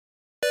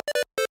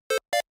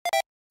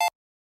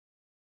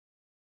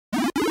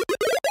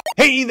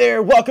Hey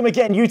there, welcome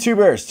again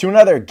YouTubers to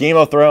another Game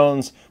of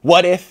Thrones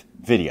What If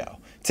video.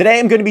 Today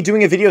I'm going to be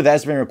doing a video that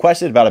has been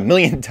requested about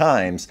 1,000,000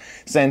 times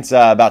since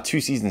about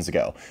 2 seasons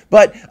ago.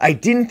 But I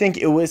didn't think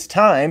it was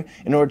time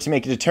in order to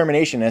make a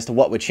determination as to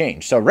what would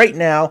change. So right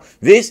now,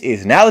 this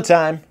is now the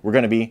time we're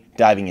going to be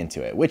diving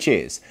into it, which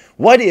is,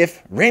 what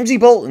if Ramsay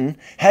Bolton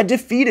had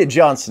defeated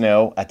Jon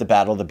Snow at the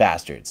Battle of the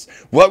Bastards?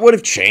 What would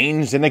have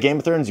changed in the Game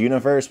of Thrones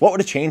universe? What would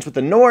have changed with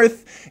the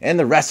North and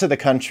the rest of the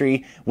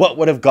country? What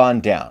would have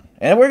gone down?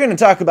 And we're going to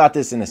talk about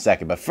this in a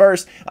second, but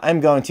first, I'm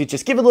going to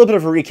just give a little bit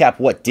of a recap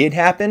what did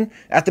happen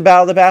at the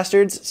Battle of the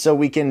Bastards, so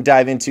we can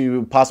dive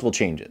into possible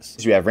changes.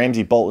 So you have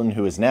Ramsay Bolton,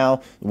 who is now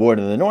the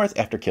Warden of the North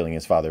after killing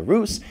his father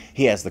Roose.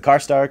 He has the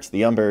Karstarks,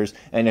 the Umbers,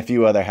 and a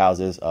few other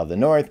houses of the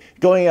North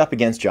going up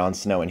against Jon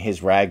Snow and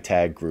his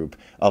ragtag group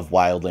of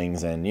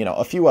wildlings and, you know,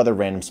 a few other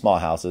random small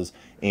houses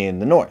in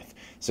the North.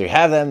 So you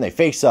have them, they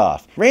face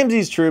off.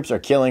 Ramsay's troops are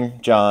killing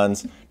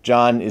Jon's.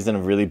 Jon is in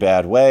a really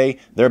bad way.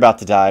 They're about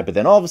to die, but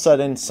then all of a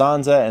sudden,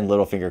 Sansa and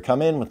Littlefinger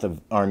come in with the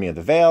army of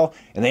the Vale,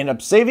 and they end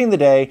up saving the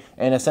day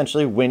and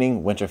essentially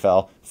winning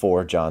Winterfell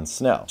for Jon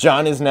Snow.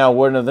 Jon is now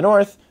Warden of the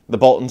North. The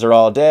Boltons are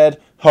all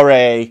dead.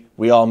 Hooray,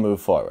 we all move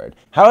forward.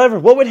 However,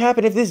 what would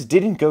happen if this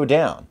didn't go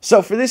down?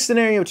 So for this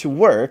scenario to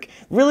work,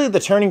 really the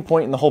turning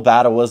point in the whole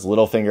battle was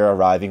Littlefinger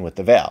arriving with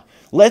the Vale.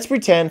 Let's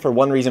pretend, for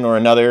one reason or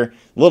another,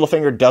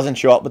 Littlefinger doesn't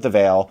show up with the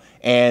Vale,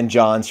 and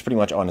Jon's pretty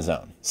much on his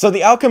own. So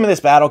the outcome of this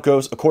battle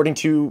goes according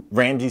to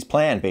Ramsay's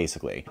plan,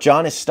 basically.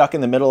 Jon is stuck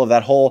in the middle of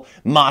that whole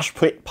mosh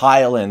pit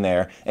pile in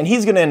there, and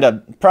he's going to end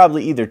up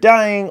probably either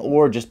dying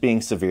or just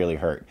being severely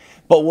hurt.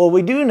 But what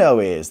we do know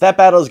is that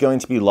battle is going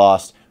to be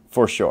lost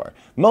for sure.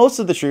 Most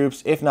of the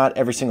troops, if not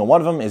every single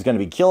one of them, is going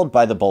to be killed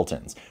by the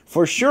Boltons.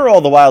 For sure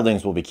all the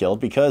wildlings will be killed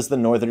because the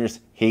Northerners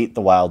hate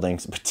the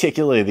wildlings,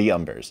 particularly the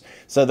Umbers.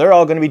 So they're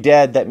all going to be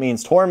dead. That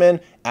means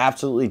Tormund,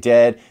 absolutely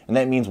dead, and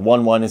that means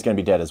 1-1 is going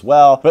to be dead as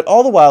well. But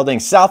all the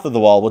wildlings south of the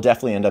wall will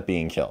definitely end up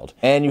being killed.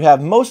 And you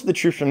have most of the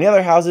troops from the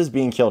other houses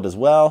being killed as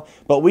well,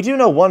 but we do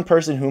know one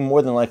person who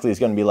more than likely is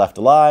going to be left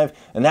alive,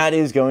 and that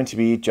is going to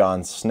be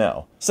Jon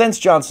Snow. Since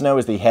Jon Snow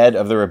is the head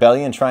of the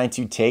rebellion trying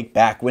to take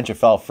back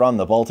Winterfell from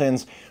the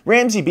Boltons,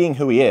 Ramsay being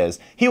who he is,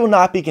 he will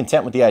not be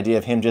content with the idea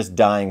of him just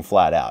dying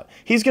flat out.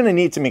 He's going to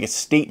need to make a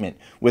statement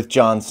with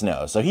Jon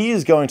Snow. So he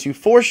is going to,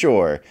 for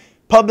sure,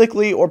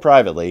 publicly or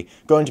privately,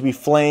 going to be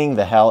flaying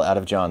the hell out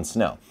of Jon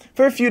Snow.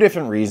 For a few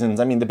different reasons.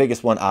 I mean, the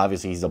biggest one,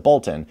 obviously, he's a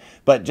Bolton.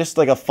 But just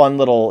like a fun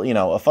little,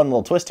 a fun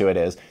little twist to it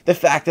is the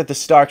fact that the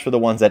Starks were the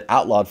ones that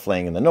outlawed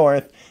flaying in the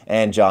North,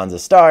 and Jon's a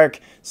Stark,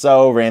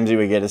 so Ramsay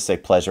would get his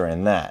sick pleasure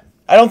in that.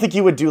 I don't think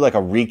he would do like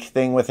a reek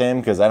thing with him,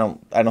 because I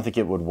don't think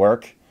it would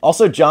work.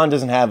 Also, Jon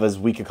doesn't have as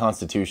weak a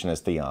constitution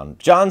as Theon.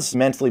 Jon's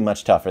mentally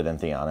much tougher than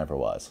Theon ever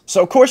was.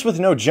 So, of course, with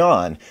no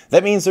Jon,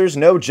 that means there's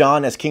no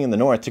Jon as king in the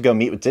North to go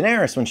meet with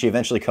Daenerys when she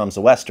eventually comes to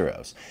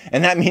Westeros.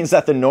 And that means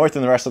that the North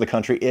and the rest of the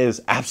country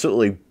is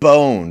absolutely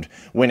boned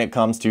when it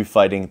comes to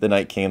fighting the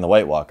Night King and the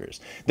White Walkers.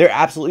 They're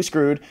absolutely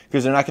screwed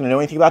because they're not going to know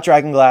anything about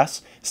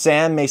Dragonglass.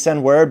 Sam may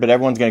send word, but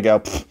everyone's going to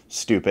go,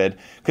 stupid.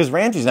 Because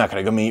Ramsay's not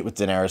going to go meet with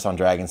Daenerys on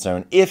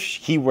Dragonstone if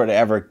he were to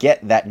ever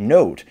get that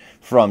note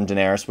from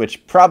Daenerys,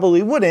 which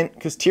probably wouldn't,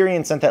 because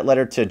Tyrion sent that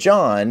letter to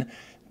Jon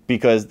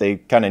because they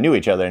kind of knew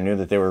each other and knew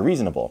that they were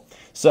reasonable.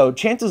 So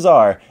chances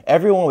are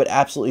everyone would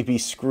absolutely be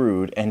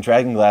screwed and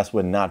Dragonglass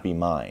would not be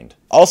mined.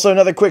 Also,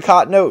 another quick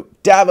hot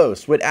note,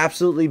 Davos would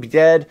absolutely be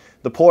dead.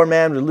 The poor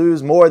man would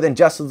lose more than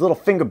just his little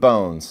finger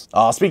bones.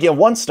 Speaking of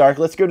one Stark,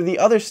 let's go to the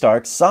other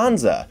Stark,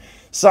 Sansa.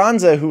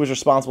 Sansa, who was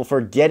responsible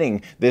for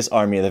getting this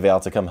army of the Vale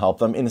to come help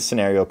them, in the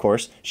scenario, of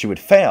course, she would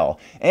fail.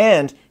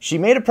 And she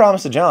made a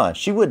promise to Jon.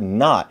 She would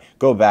not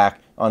go back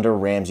under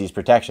Ramsay's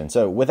protection.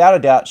 So without a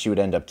doubt, she would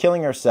end up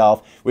killing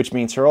herself, which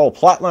means her whole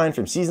plotline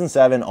from Season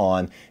 7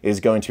 on is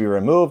going to be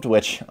removed,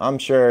 which I'm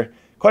sure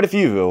quite a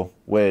few of you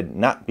would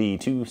not be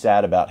too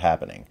sad about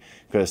happening,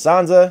 because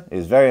Sansa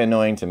is very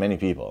annoying to many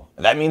people.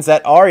 That means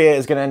that Arya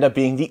is going to end up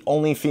being the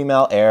only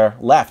female heir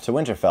left to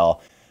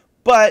Winterfell,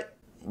 but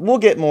we'll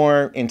get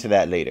more into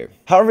that later.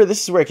 However,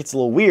 this is where it gets a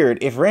little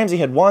weird. If Ramsay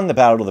had won the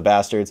Battle of the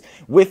Bastards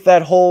with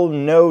that whole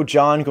no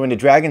Jon going to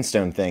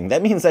Dragonstone thing,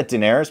 that means that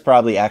Daenerys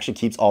probably actually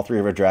keeps all 3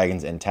 of her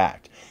dragons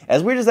intact.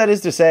 As weird as that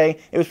is to say,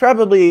 it was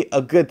probably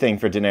a good thing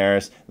for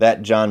Daenerys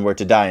that Jon were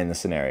to die in this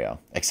scenario,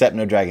 except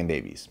no dragon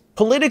babies.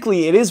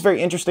 Politically, it is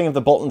very interesting if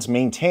the Boltons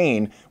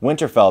maintain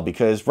Winterfell,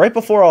 because right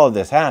before all of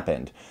this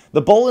happened,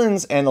 the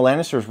Boltons and the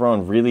Lannisters were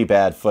on really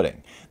bad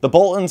footing. The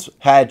Boltons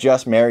had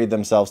just married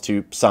themselves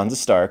to Sansa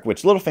Stark,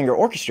 which Littlefinger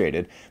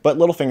orchestrated, but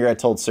Littlefinger had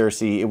told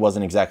Cersei it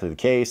wasn't exactly the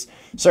case.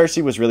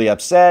 Cersei was really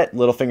upset.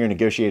 Littlefinger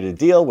negotiated a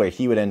deal where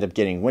he would end up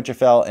getting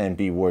Winterfell and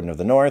be Warden of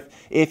the North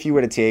if he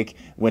were to take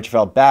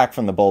Winterfell back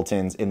from the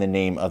Boltons in the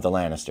name of the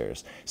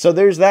Lannisters. So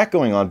there's that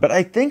going on, but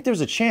I think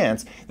there's a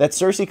chance that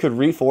Cersei could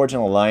reforge an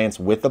alliance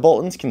with the Boltons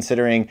Boltons,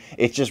 considering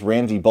it's just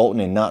Ramsay Bolton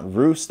and not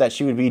Roose that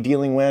she would be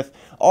dealing with.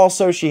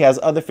 Also, she has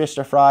other fish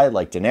to fry,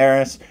 like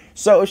Daenerys.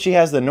 So if she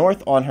has the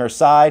North on her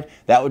side,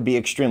 that would be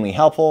extremely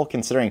helpful,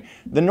 considering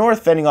the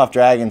North fending off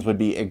dragons would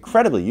be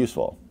incredibly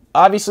useful.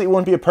 Obviously, it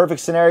wouldn't be a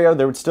perfect scenario.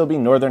 There would still be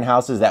northern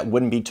houses that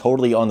wouldn't be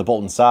totally on the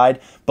Bolton side,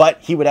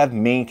 but he would have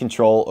main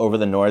control over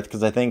the north,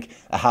 because I think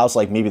a house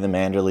like maybe the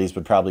Manderleys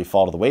would probably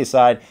fall to the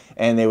wayside,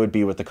 and they would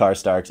be with the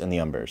Karstarks and the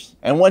Umbers.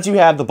 And once you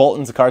have the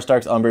Boltons, the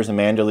Karstarks, Umbers, and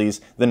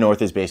Manderleys, the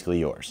north is basically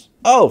yours.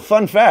 Oh,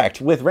 fun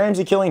fact, with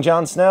Ramsay killing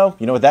Jon Snow,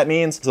 you know what that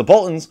means? The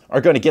Boltons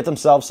are going to get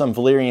themselves some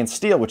Valyrian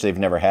steel, which they've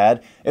never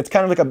had. It's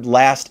kind of like a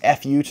last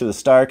FU to the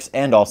Starks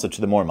and also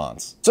to the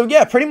Mormonts. So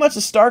yeah, pretty much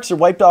the Starks are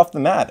wiped off the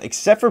map,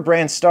 except for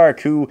Bran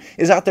Stark, who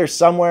is out there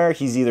somewhere.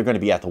 He's either going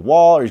to be at the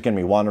Wall or he's going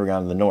to be wandering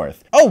around in the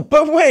north. Oh,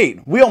 but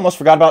wait, we almost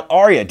forgot about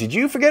Arya. Did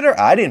you forget her?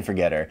 I didn't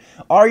forget her.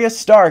 Arya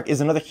Stark is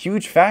another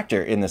huge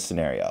factor in this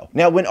scenario.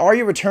 Now, when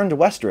Arya returned to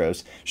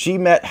Westeros, she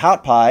met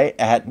Hot Pie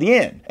at the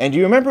inn. And do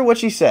you remember what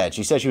she said?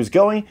 She said she was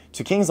going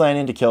to King's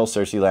Landing to kill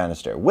Cersei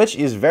Lannister, which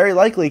is very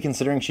likely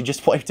considering she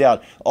just wiped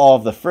out all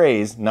of the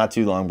Freys not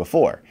too long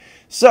before.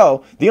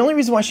 So, the only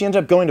reason why she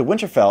ended up going to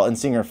Winterfell and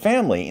seeing her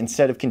family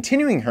instead of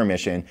continuing her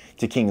mission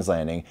to King's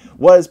Landing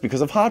was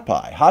because of Hot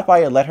Pie. Hot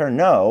Pie had let her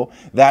know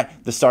that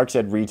the Starks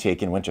had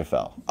retaken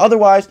Winterfell.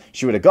 Otherwise,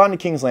 she would have gone to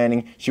King's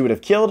Landing, she would have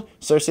killed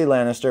Cersei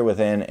Lannister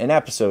within an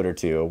episode or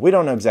two. We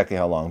don't know exactly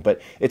how long,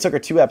 but it took her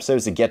 2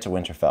 episodes to get to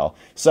Winterfell.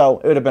 So,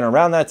 it would have been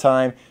around that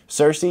time.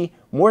 Cersei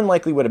more than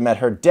likely would have met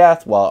her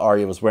death while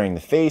Arya was wearing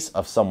the face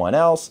of someone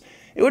else.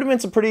 It would have been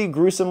some pretty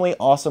gruesomely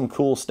awesome,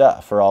 cool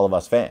stuff for all of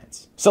us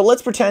fans. So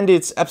let's pretend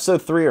it's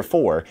episode 3 or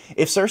 4.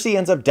 If Cersei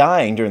ends up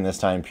dying during this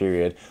time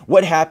period,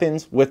 what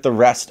happens with the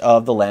rest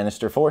of the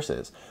Lannister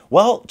forces?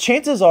 Well,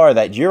 chances are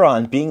that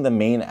Euron, being the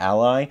main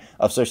ally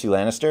of Cersei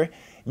Lannister,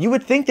 you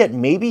would think that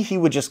maybe he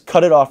would just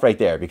cut it off right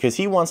there, because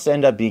he wants to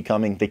end up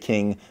becoming the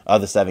king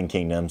of the Seven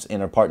Kingdoms in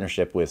a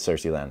partnership with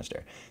Cersei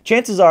Lannister.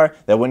 Chances are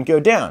that wouldn't go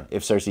down.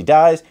 If Cersei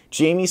dies,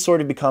 Jaime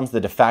sort of becomes the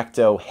de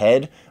facto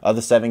head of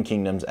the Seven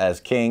Kingdoms as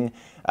king.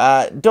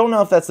 Don't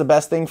know if that's the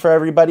best thing for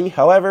everybody.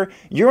 However,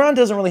 Euron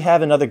doesn't really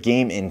have another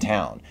game in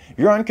town.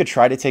 Euron could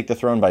try to take the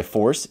throne by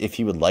force if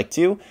he would like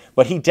to,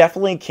 but he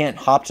definitely can't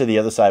hop to the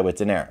other side with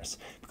Daenerys.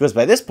 Because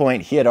by this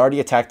point, he had already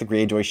attacked the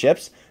Greyjoy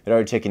ships, had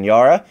already taken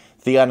Yara,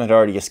 Theon had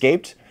already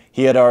escaped,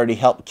 he had already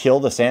helped kill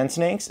the Sand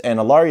Snakes, and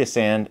Ellaria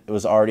Sand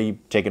was already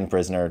taken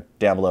prisoner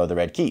down below the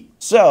Red Keep.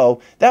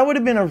 So, that would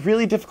have been a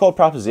really difficult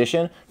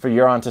proposition for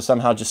Euron to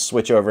somehow just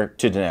switch over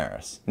to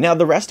Daenerys. Now,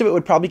 the rest of it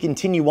would probably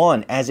continue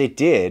on as it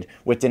did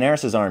with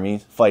Daenerys'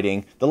 army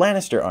fighting the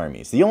Lannister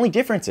armies. The only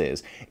difference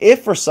is,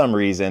 if for some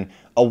reason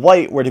a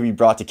White were to be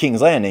brought to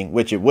King's Landing,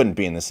 which it wouldn't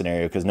be in this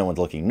scenario because no one's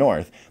looking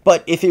north,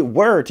 but if it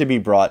were to be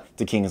brought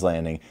to King's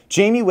Landing,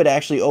 Jaime would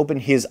actually open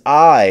his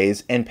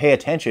eyes and pay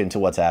attention to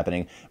what's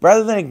happening,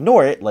 rather than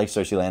ignore it like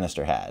Cersei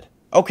Lannister had.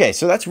 Okay,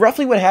 so that's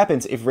roughly what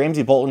happens if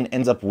Ramsay Bolton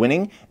ends up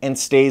winning and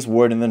stays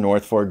ward in the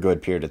north for a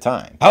good period of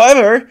time.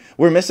 However,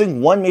 we're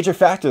missing one major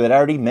factor that I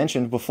already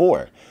mentioned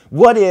before.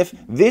 What if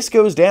this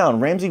goes down,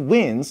 Ramsay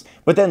wins,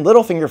 but then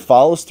Littlefinger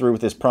follows through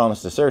with his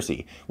promise to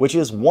Cersei, which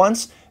is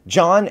once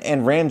Jon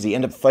and Ramsay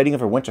end up fighting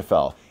over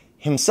Winterfell,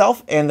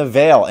 himself and the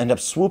Vale end up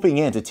swooping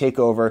in to take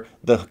over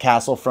the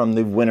castle from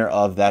the winner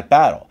of that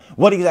battle.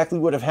 What exactly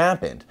would have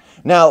happened?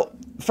 Now,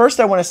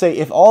 first I want to say,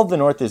 if all of the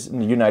North is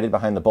united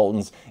behind the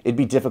Boltons, it'd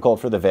be difficult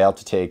for the Vale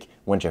to take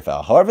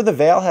Winterfell. However, the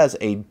Vale has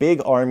a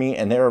big army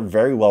and they're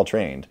very well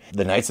trained.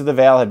 The Knights of the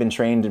Vale have been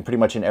trained in pretty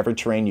much in every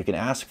terrain you can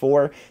ask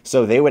for,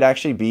 so they would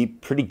actually be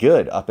pretty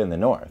good up in the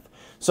North.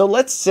 So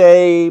let's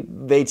say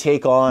they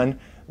take on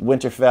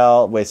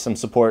Winterfell with some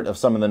support of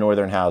some of the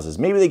northern houses.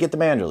 Maybe they get the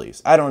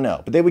Manderleys. I don't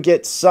know. But they would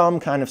get some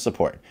kind of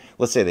support.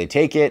 Let's say they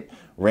take it.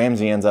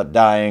 Ramsay ends up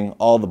dying.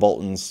 All the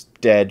Boltons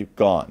dead,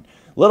 gone.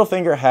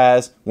 Littlefinger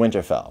has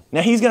Winterfell.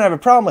 Now, he's going to have a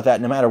problem with that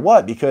no matter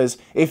what, because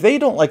if they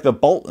don't like the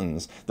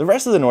Boltons, the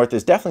rest of the North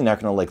is definitely not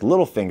going to like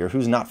Littlefinger,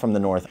 who's not from the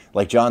North.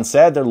 Like Jon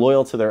said, they're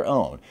loyal to their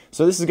own.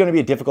 So this is going to be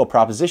a difficult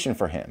proposition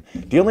for him.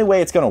 The only way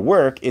it's going to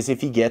work is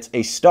if he gets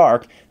a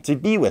Stark to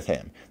be with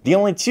him. The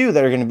only two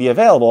that are going to be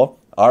available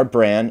are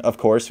Bran, of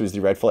course, who's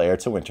the rightful heir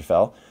to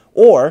Winterfell,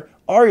 or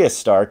Arya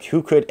Stark,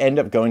 who could end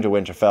up going to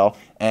Winterfell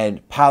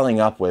and palling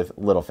up with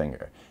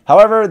Littlefinger.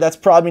 However, that's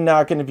probably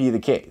not going to be the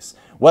case.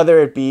 Whether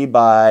it be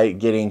by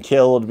getting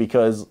killed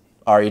because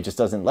Arya just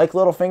doesn't like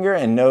Littlefinger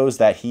and knows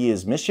that he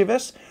is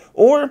mischievous,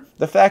 or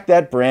the fact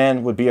that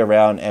Bran would be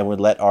around and would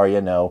let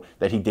Arya know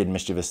that he did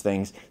mischievous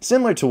things,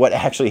 similar to what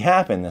actually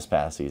happened this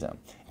past season.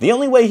 The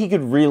only way he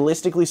could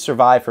realistically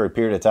survive for a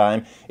period of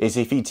time is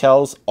if he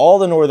tells all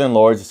the Northern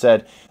Lords,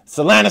 said, "It's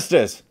the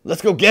Lannisters,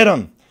 let's go get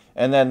them!"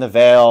 And then the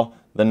Vale,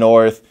 the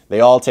North, they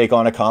all take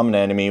on a common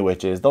enemy,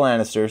 which is the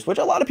Lannisters, which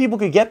a lot of people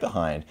could get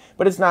behind.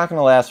 But it's not going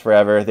to last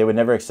forever. They would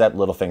never accept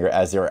Littlefinger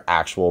as their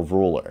actual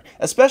ruler,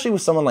 especially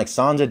with someone like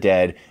Sansa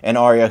dead and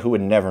Arya, who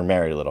would never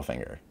marry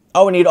Littlefinger.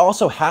 Oh, and he'd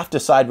also have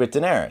to side with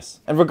Daenerys.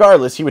 And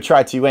regardless, he would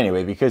try to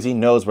anyway because he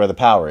knows where the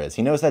power is.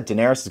 He knows that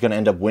Daenerys is going to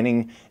end up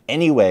winning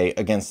anyway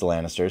against the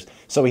Lannisters,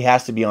 so he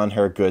has to be on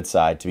her good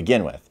side to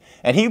begin with.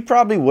 And he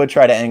probably would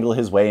try to angle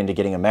his way into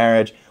getting a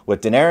marriage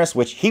with Daenerys,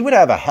 which he would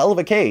have a hell of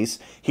a case.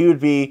 He would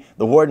be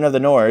the Warden of the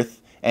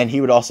North, and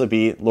he would also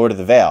be Lord of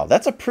the Vale.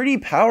 That's a pretty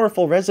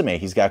powerful resume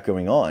he's got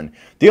going on.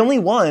 The only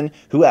one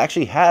who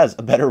actually has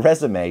a better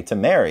resume to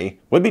marry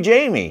would be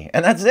Jaime,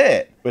 and that's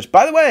it. Which,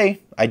 by the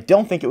way, I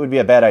don't think it would be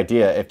a bad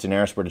idea if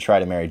Daenerys were to try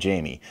to marry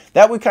Jaime.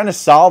 That would kind of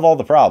solve all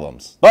the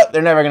problems. But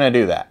they're never going to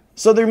do that.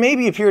 So there may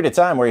be a period of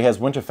time where he has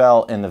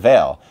Winterfell in the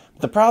Vale.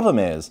 But the problem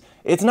is,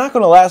 it's not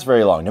going to last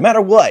very long. No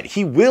matter what,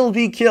 he will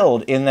be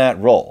killed in that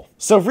role.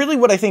 So really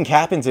what I think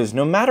happens is,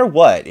 no matter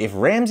what, if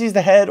Ramsay's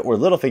the head or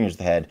Littlefinger's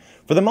the head,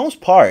 for the most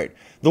part,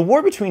 the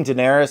war between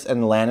Daenerys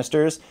and the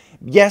Lannisters,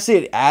 yes,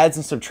 it adds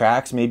and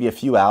subtracts maybe a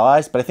few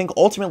allies, but I think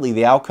ultimately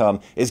the outcome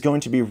is going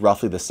to be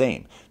roughly the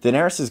same.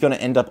 Daenerys is going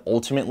to end up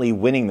ultimately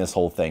winning this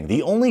whole thing.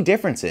 The only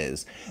difference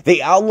is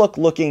the outlook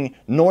looking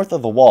north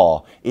of the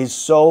wall is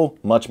so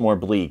much more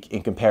bleak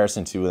in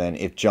comparison to than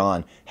if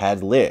Jon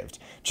had lived.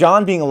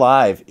 Jon being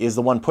alive is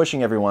the one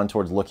pushing everyone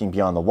towards looking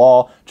beyond the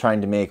wall,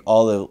 trying to make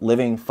all the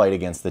living fight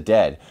against the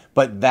dead.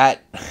 But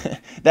that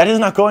is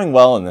not going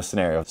well in this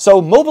scenario.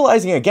 So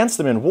mobilizing against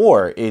them in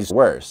war is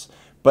worse.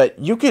 But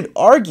you could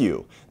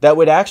argue that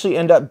would actually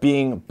end up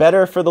being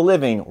better for the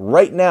living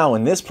right now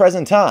in this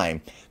present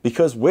time,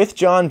 because with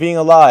Jon being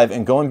alive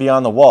and going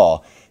beyond the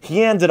wall,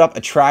 he ended up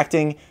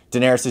attracting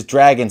Daenerys'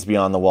 dragons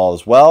beyond the wall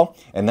as well,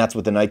 and that's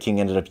what the Night King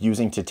ended up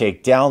using to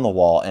take down the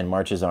wall and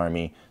march his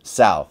army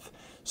south.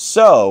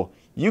 So,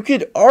 you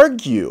could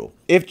argue,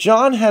 if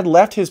Jon had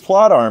left his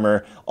plot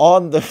armor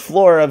on the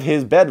floor of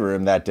his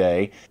bedroom that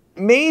day,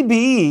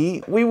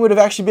 maybe we would have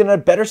actually been in a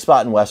better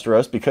spot in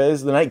Westeros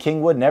because the Night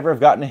King would never have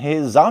gotten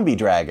his zombie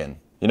dragon.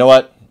 You know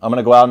what? I'm going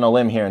to go out on a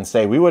limb here and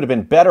say we would have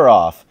been better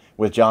off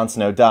with Jon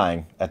Snow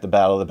dying at the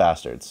Battle of the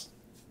Bastards.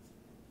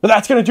 But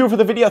that's going to do it for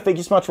the video. Thank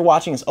you so much for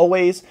watching as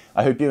always.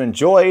 I hope you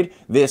enjoyed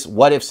this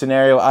what if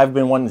scenario. I've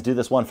been wanting to do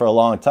this one for a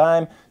long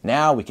time.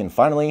 Now we can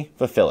finally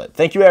fulfill it.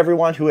 Thank you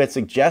everyone who had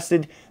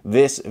suggested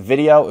this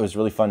video. It was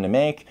really fun to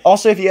make.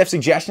 Also, if you have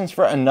suggestions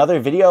for another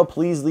video,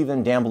 please leave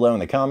them down below in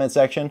the comment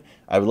section.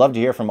 I would love to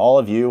hear from all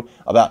of you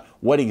about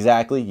what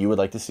exactly you would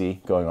like to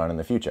see going on in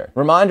the future.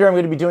 Reminder, I'm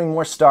going to be doing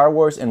more Star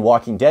Wars and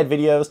Walking Dead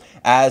videos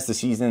as the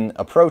season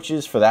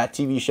approaches for that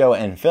TV show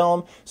and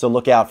film, so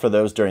look out for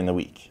those during the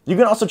week. You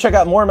can also check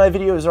out more of my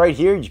videos right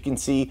here. You can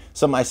see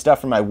some of my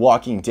stuff from my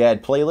Walking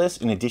Dead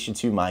playlist in addition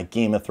to my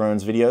Game of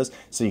Thrones videos,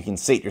 so you can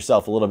sate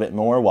yourself a little bit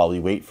more while we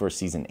wait for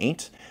season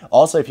 8.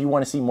 Also, if you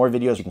want to see more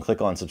videos, you can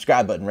click on the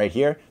subscribe button right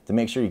here to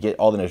make sure you get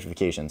all the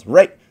notifications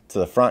right to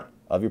the front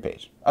of your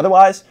page.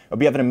 Otherwise, I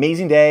hope you have an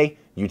amazing day,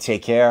 you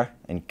take care,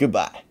 and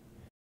goodbye.